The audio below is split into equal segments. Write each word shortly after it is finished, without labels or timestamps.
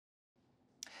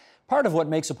Part of what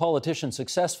makes a politician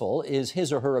successful is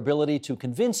his or her ability to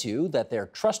convince you that they're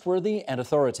trustworthy and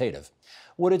authoritative.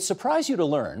 Would it surprise you to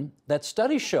learn that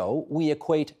studies show we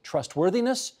equate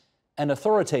trustworthiness and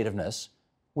authoritativeness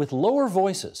with lower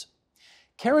voices?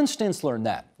 Karen Stintz learned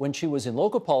that when she was in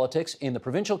local politics in the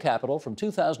provincial capital from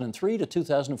 2003 to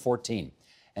 2014.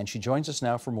 And she joins us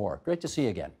now for more. Great to see you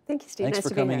again. Thank you, Steve. Thanks nice for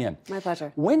to coming be here. in. My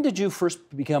pleasure. When did you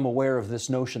first become aware of this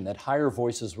notion that higher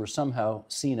voices were somehow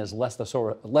seen as less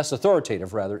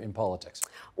authoritative, rather, in politics?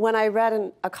 When I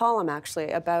read a column,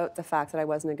 actually, about the fact that I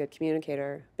wasn't a good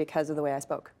communicator because of the way I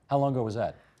spoke. How long ago was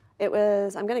that? It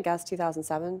was, I'm going to guess,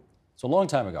 2007. So a long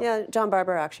time ago. Yeah, John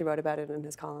Barber actually wrote about it in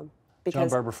his column. John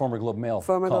Barber, former Globe and Mail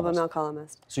Former columnist. Globe and Mail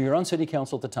columnist. So you're on city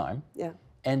council at the time. Yeah.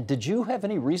 And did you have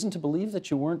any reason to believe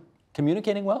that you weren't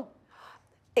communicating well?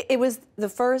 It was the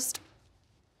first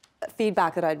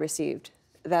feedback that I'd received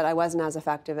that I wasn't as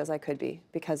effective as I could be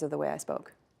because of the way I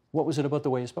spoke. What was it about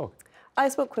the way you spoke? I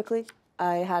spoke quickly.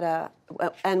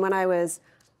 And when I was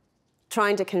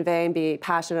trying to convey and be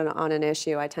passionate on an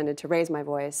issue, I tended to raise my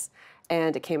voice,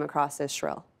 and it came across as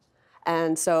shrill.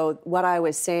 And so what I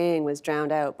was saying was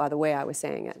drowned out by the way I was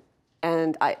saying it.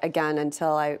 And again,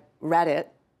 until I read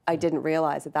it, I didn't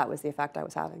realize that that was the effect I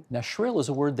was having. Now, shrill is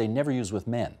a word they never use with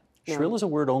men. No. Shrill is a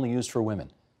word only used for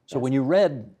women. So Yes. when you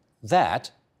read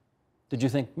that, did you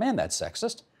think, man, that's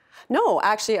sexist? No,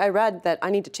 actually, I read that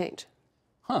I need to change.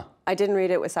 Huh. I didn't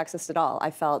read it was sexist at all. I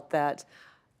felt that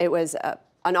it was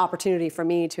an opportunity for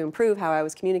me to improve how I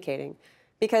was communicating.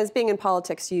 Because being in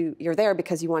politics, you're there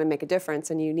because you want to make a difference,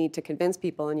 and you need to convince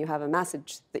people, and you have a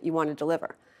message that you want to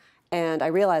deliver. And I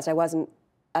realized I wasn't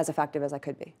as effective as I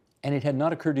could be. And it had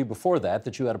not occurred to you before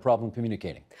that you had a problem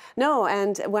communicating? No,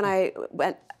 and when I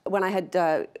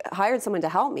had hired someone to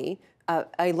help me,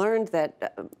 I learned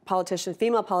that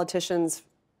female politicians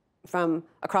from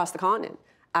across the continent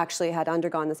actually had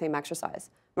undergone the same exercise.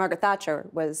 Margaret Thatcher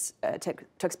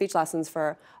took speech lessons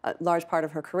for a large part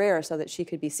of her career so that she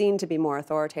could be seen to be more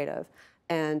authoritative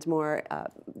and more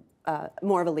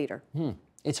of a leader.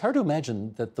 It's hard to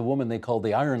imagine that the woman they called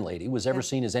the Iron Lady was ever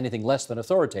seen as anything less than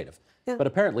authoritative. Yeah. But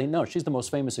apparently, no, she's the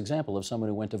most famous example of someone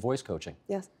who went to voice coaching.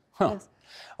 Yes. Huh. Yes.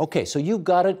 Okay, so you've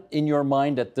got it in your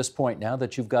mind at this point now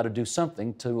that you've got to do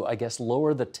something to, I guess,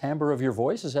 lower the timbre of your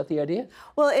voice. Is that the idea?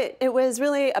 Well, it was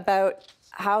really about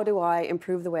how do I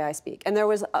improve the way I speak. And there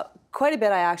was quite a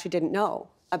bit I actually didn't know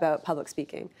about public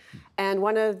speaking. And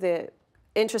one of the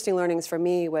interesting learnings for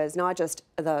me was not just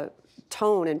the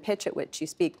tone and pitch at which you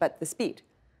speak, but the speed.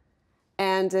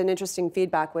 And an interesting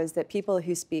feedback was that people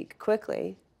who speak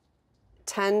quickly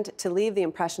tend to leave the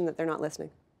impression that they're not listening.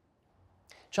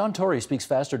 John Tory speaks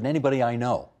faster than anybody I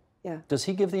know. Yeah. Does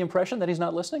he give the impression that he's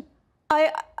not listening? I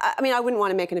mean, I wouldn't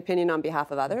want to make an opinion on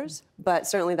behalf of others, but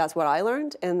certainly that's what I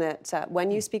learned, and that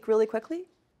when you speak really quickly,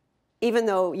 even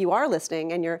though you are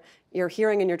listening and you're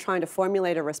hearing and you're trying to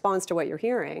formulate a response to what you're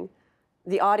hearing,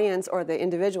 the audience or the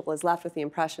individual is left with the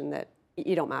impression that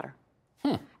you don't matter.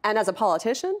 And as a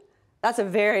politician, that's a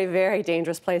very, very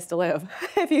dangerous place to live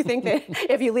if you think that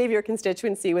if you leave your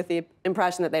constituency with the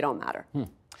impression that they don't matter.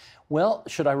 Well,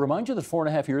 should I remind you that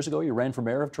 4.5 years ago you ran for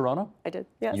mayor of Toronto? I did,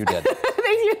 yes. You did.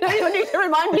 You don't need to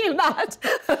remind me of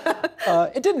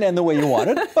that. It didn't end the way you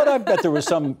wanted, but I bet there were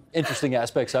some interesting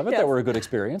aspects of it that were a good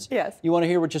experience. Yes. You want to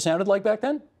hear what you sounded like back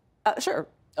then? Sure.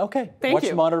 Okay. Thank Watch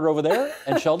you. the monitor over there.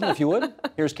 And Sheldon, if you would,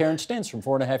 here's Karen Stintz from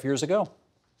 4.5 years ago.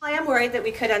 I am worried that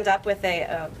we could end up with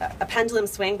a pendulum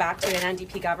swing back to an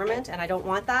NDP government, and I don't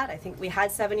want that. I think we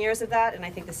had 7 years of that, and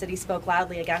I think the city spoke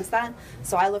loudly against that.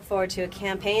 So I look forward to a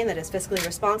campaign that is fiscally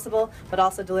responsible, but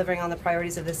also delivering on the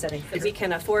priorities of the city. We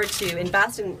can afford to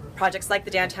invest in projects like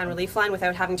the Downtown Relief Line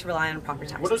without having to rely on property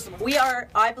taxes. We are,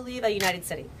 I believe, a united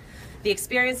city. The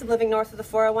experience of living north of the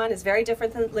 401 is very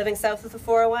different than living south of the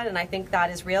 401, and I think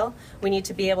that is real. We need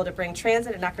to be able to bring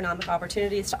transit and economic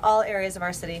opportunities to all areas of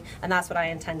our city, and that's what I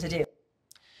intend to do.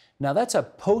 Now, that's a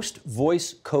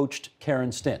post-voice coached Karen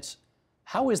Stintz.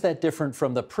 How is that different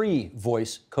from the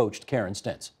pre-voice coached Karen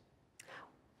Stintz?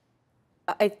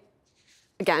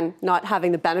 Again, not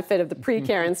having the benefit of the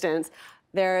pre-Karen Stintz,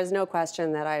 there is no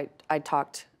question that I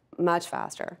talked much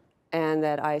faster, and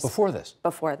that I... Before this?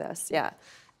 Before this, yeah.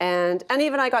 And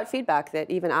even I got feedback that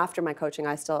even after my coaching,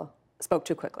 I still spoke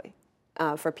too quickly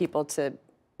for people to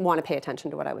want to pay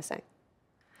attention to what I was saying.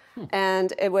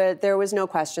 And there was no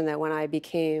question that when I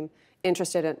became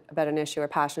interested about an issue or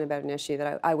passionate about an issue,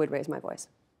 that I would raise my voice.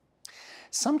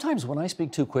 Sometimes when I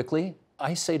speak too quickly,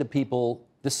 I say to people,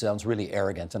 this sounds really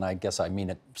arrogant, and I guess I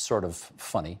mean it sort of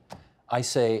funny. I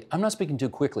say, I'm not speaking too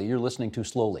quickly, you're listening too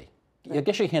slowly. I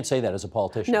guess you can't say that as a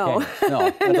politician, no. can you?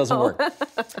 No, that doesn't work.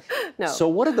 No. So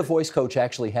what did the voice coach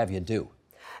actually have you do?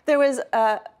 There was,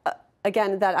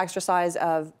 again, that exercise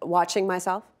of watching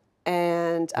myself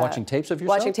and watching tapes of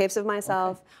yourself? Watching tapes of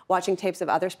myself, okay. Watching tapes of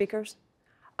other speakers,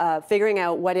 figuring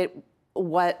out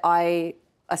what I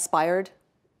aspired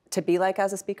to be like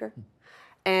as a speaker,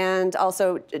 and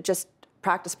also just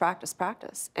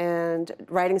practice, and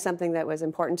writing something that was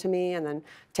important to me, and then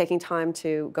taking time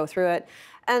to go through it.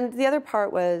 And the other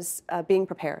part was being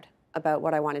prepared about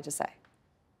what I wanted to say.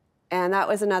 And that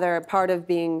was another part of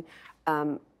being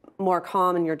more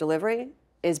calm in your delivery,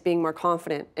 is being more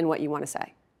confident in what you want to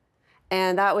say.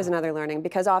 And that was another learning,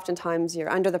 because oftentimes you're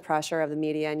under the pressure of the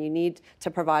media and you need to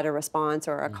provide a response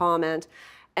or a comment.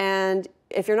 And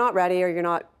if you're not ready, or you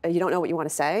don't know what you want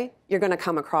to say, you're going to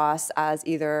come across as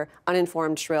either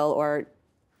uninformed, shrill, or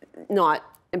not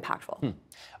impactful.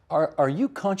 Are you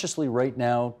consciously right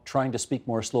now trying to speak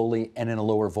more slowly and in a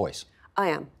lower voice? I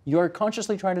am. You are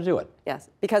consciously trying to do it? Yes,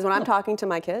 because when I'm talking to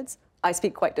my kids, I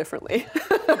speak quite differently.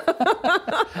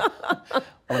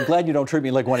 Well, I'm glad you don't treat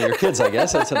me like one of your kids, I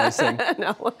guess. That's a nice thing.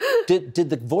 No. Did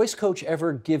the voice coach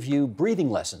ever give you breathing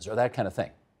lessons or that kind of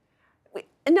thing?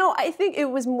 No, I think it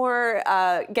was more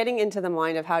getting into the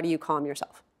mind of how do you calm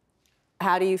yourself?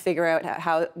 How do you figure out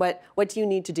what do you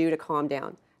need to do to calm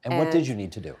down? And what did you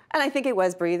need to do? And I think it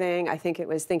was breathing. I think it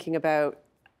was thinking about,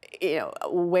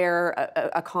 where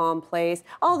a calm place,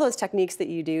 all those techniques that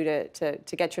you do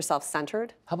to get yourself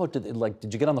centered. How about,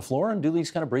 did you get on the floor and do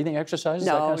these kind of breathing exercises?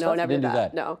 No, that kind of stuff? never You didn't did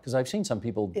that. Do that? No. Because I've seen some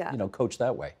people, coach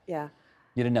that way. Yeah.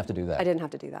 You didn't have to do that. I didn't have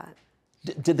to do that.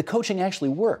 Did the coaching actually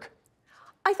work?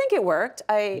 I think it worked.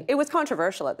 It was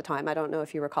controversial at the time. I don't know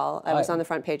if you recall. I was on the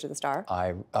front page of the Star.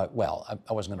 I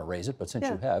wasn't going to raise it, but since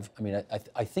you have, I mean,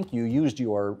 I think you used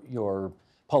your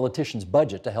politician's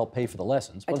budget to help pay for the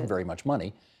lessons. It wasn't very much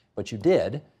money, but you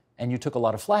did, and you took a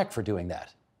lot of flack for doing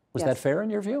that. Was that fair in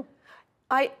your view?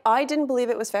 I didn't believe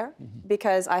it was fair,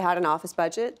 because I had an office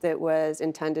budget that was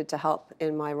intended to help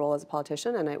in my role as a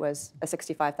politician, and it was a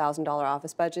 $65,000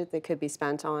 office budget that could be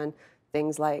spent on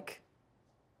things like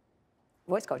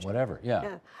voice coaching. Whatever,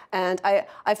 yeah. And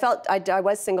I felt I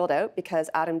was singled out because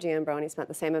Adam Giambroni spent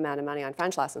the same amount of money on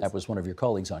French lessons. That was one of your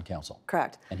colleagues on council.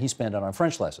 Correct. And he spent it on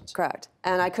French lessons. Correct.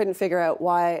 And I couldn't figure out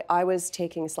why I was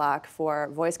taking slack for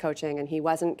voice coaching and he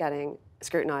wasn't getting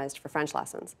scrutinized for French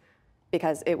lessons,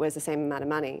 because it was the same amount of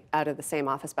money out of the same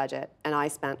office budget, and I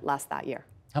spent less that year.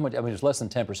 How much? I mean, it was less than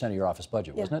 10% of your office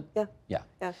budget, wasn't it?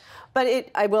 Yeah. But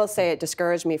I will say it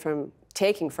discouraged me from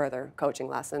taking further coaching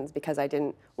lessons, because I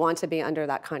didn't want to be under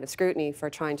that kind of scrutiny for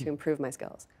trying to improve my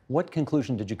skills. What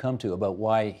conclusion did you come to about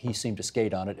why he seemed to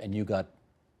skate on it and you got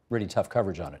really tough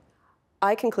coverage on it?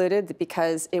 I concluded that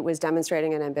because it was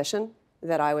demonstrating an ambition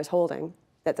that I was holding,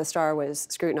 that the Star was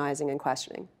scrutinizing and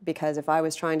questioning. Because if I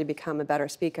was trying to become a better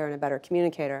speaker and a better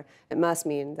communicator, it must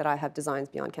mean that I have designs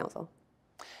beyond council.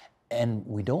 And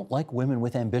we don't like women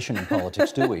with ambition in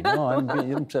politics, do we? No, I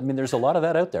mean, there's a lot of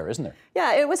that out there, isn't there?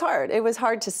 Yeah, it was hard. It was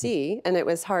hard to see, and it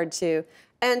was hard to,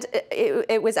 and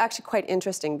it was actually quite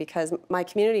interesting, because my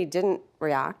community didn't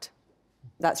react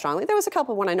that strongly. There was a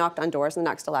couple, when I knocked on doors in the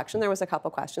next election, there was a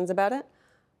couple questions about it.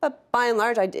 But by and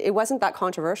large, it wasn't that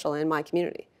controversial in my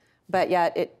community. But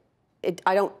yet,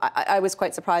 I was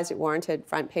quite surprised it warranted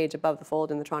front page above the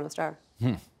fold in the Toronto Star.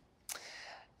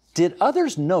 Did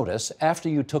others notice after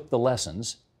you took the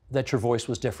lessons that your voice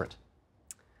was different?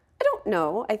 I don't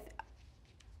know.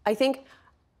 I think,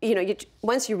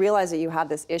 once you realize that you have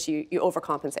this issue, you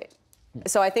overcompensate.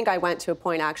 So I think I went to a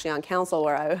point actually on council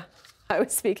where I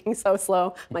was speaking so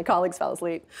slow, my colleagues fell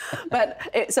asleep.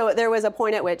 But so there was a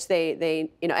point at which they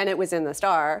and it was in the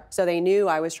Star, so they knew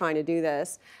I was trying to do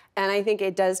this. And I think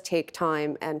it does take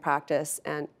time and practice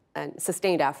and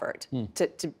sustained effort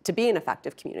to be an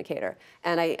effective communicator.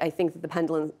 And I think that the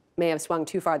pendulum may have swung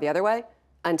too far the other way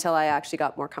until I actually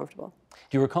got more comfortable.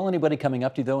 Do you recall anybody coming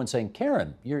up to you, though, and saying,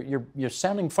 Karen, you're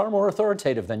sounding far more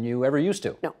authoritative than you ever used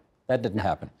to? No. That didn't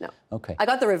happen? No. Okay. I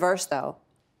got the reverse, though.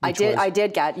 I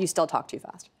did get, you still talk too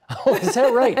fast. Oh, is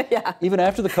that right? Yeah. Even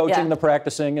after the coaching, the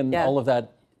practicing, and all of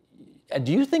that.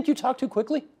 Do you think you talk too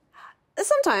quickly?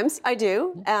 Sometimes I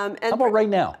do. How about right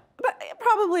now?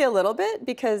 Probably a little bit,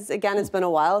 because again, it's been a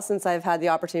while since I've had the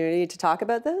opportunity to talk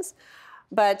about this.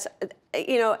 But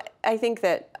I think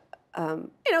that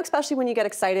especially when you get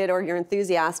excited or you're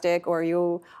enthusiastic or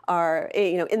you are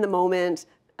in the moment,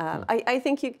 I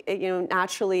think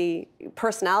naturally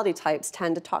personality types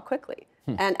tend to talk quickly,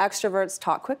 and extroverts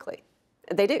talk quickly.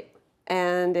 They do,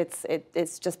 and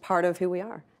it's just part of who we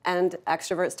are. And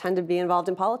extroverts tend to be involved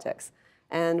in politics,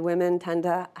 and women tend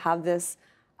to have this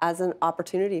as an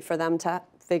opportunity for them to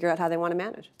figure out how they want to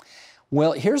manage.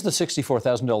 Well, here's the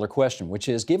 $64,000 question, which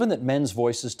is, given that men's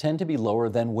voices tend to be lower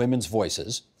than women's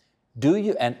voices, Do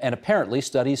you, and apparently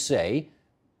studies say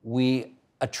we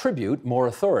attribute more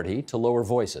authority to lower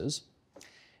voices.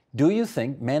 Do you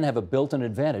think men have a built-in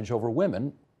advantage over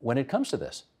women when it comes to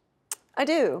this? I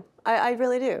do. I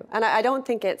really do. And I don't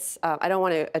think it's, I don't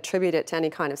want to attribute it to any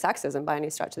kind of sexism by any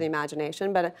stretch of the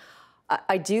imagination, but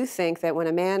I do think that when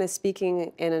a man is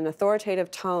speaking in an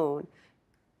authoritative tone,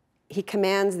 he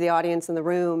commands the audience in the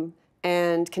room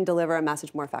and can deliver a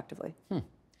message more effectively.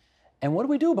 And what do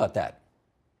we do about that?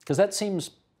 Because that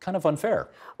seems kind of unfair.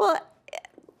 Well,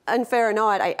 unfair or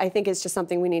not, I think it's just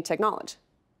something we need to acknowledge.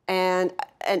 And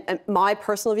my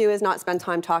personal view is not spend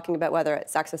time talking about whether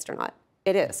it's sexist or not.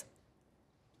 It is.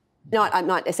 I'm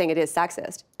not saying it is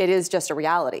sexist. It is just a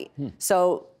reality.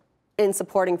 So in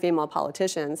supporting female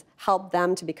politicians, help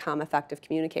them to become effective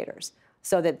communicators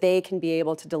so that they can be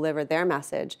able to deliver their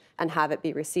message and have it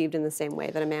be received in the same way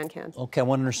that a man can. Okay, I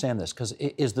want to understand this, because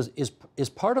is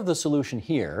part of the solution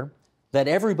here that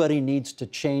everybody needs to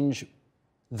change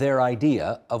their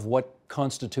idea of what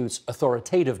constitutes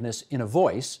authoritativeness in a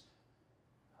voice,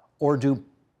 or do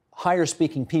higher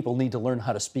speaking people need to learn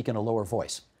how to speak in a lower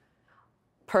voice?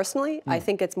 Personally, I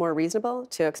think it's more reasonable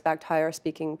to expect higher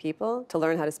speaking people to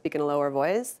learn how to speak in a lower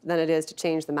voice than it is to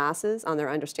change the masses on their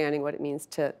understanding what it means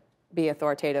to be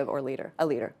authoritative or a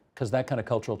leader. Because that kind of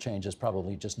cultural change is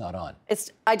probably just not on.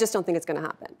 I just don't think it's going to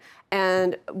happen.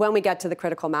 And when we get to the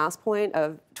critical mass point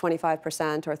of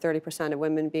 25% or 30% of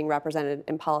women being represented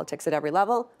in politics at every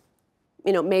level,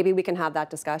 you know, maybe we can have that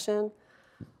discussion.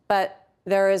 But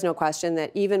there is no question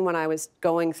that even when I was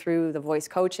going through the voice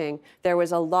coaching, there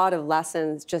was a lot of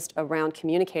lessons just around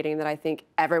communicating that I think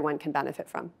everyone can benefit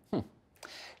from.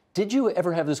 Did you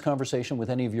ever have this conversation with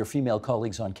any of your female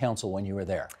colleagues on council when you were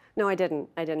there? No, I didn't.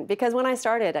 Because when I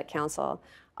started at council,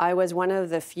 I was one of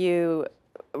the few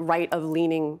right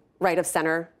of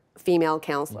center female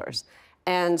councillors.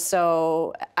 And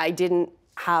so I didn't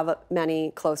have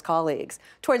many close colleagues.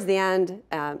 Towards the end,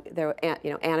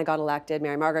 Anna got elected,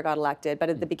 Mary Margaret got elected, but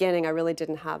at the beginning, I really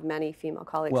didn't have many female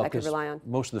colleagues I could rely on.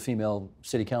 Most of the female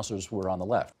city councillors were on the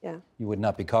left. Yeah. You would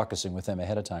not be caucusing with them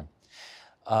ahead of time.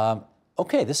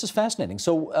 Okay, this is fascinating.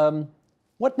 So,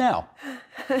 what now?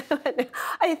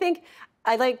 I think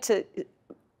I like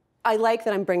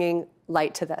that I'm bringing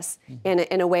light to this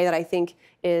in a way that I think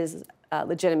is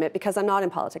legitimate, because I'm not in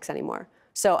politics anymore.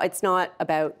 So it's not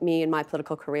about me and my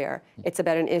political career. It's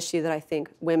about an issue that I think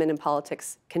women in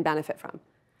politics can benefit from.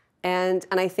 And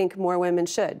I think more women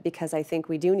should, because I think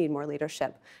we do need more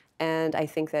leadership. And I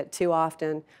think that too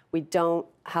often we don't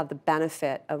have the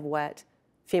benefit of what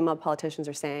female politicians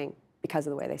are saying because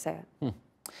of the way they say it.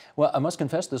 Well, I must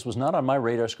confess, this was not on my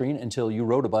radar screen until you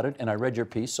wrote about it and I read your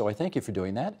piece, so I thank you for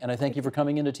doing that, and I thank you for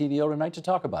coming into TVO tonight to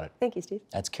talk about it. Thank you, Steve.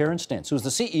 That's Karen Stintz, who's the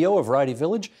CEO of Variety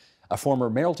Village, a former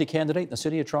mayoralty candidate in the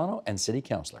City of Toronto and City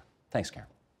Councillor. Thanks, Karen.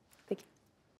 Thank you.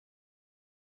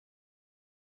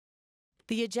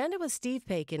 The Agenda with Steve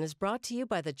Paikin is brought to you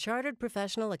by the Chartered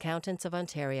Professional Accountants of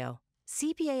Ontario.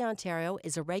 CPA Ontario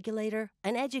is a regulator,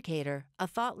 an educator, a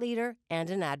thought leader, and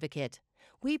an advocate.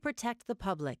 We protect the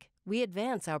public. We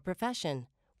advance our profession.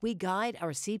 We guide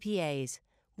our CPAs.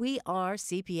 We are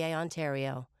CPA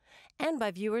Ontario. And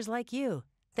by viewers like you.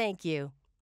 Thank you.